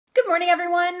morning,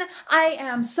 everyone. I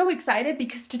am so excited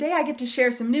because today I get to share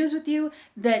some news with you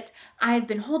that I've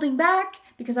been holding back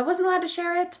because I wasn't allowed to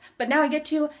share it, but now I get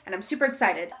to, and I'm super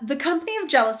excited. The company of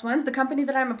Jealous Ones, the company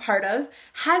that I'm a part of,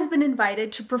 has been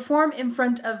invited to perform in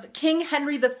front of King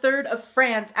Henry III of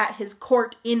France at his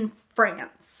court in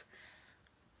France.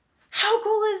 How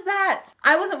cool is that?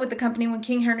 I wasn't with the company when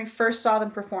King Henry first saw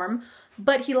them perform,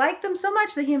 but he liked them so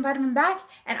much that he invited them back,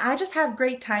 and I just have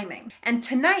great timing. And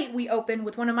tonight we open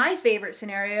with one of my favorite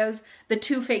scenarios, the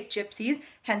two fake gypsies,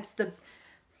 hence the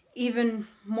even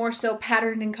more so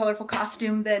patterned and colorful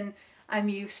costume than I'm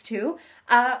used to.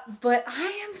 But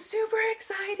I am super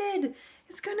excited.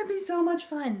 It's gonna be so much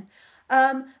fun.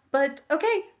 But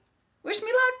okay, wish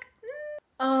me luck.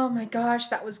 Oh my gosh,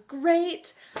 that was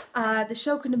great. The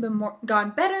show couldn't have been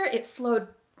gone better. It flowed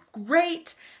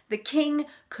great. The king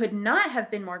could not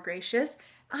have been more gracious.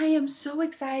 I am so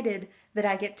excited that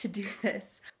I get to do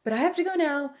this. But I have to go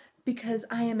now because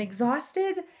I am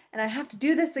exhausted and I have to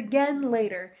do this again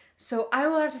later. So I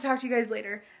will have to talk to you guys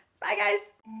later. Bye,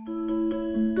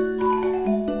 guys.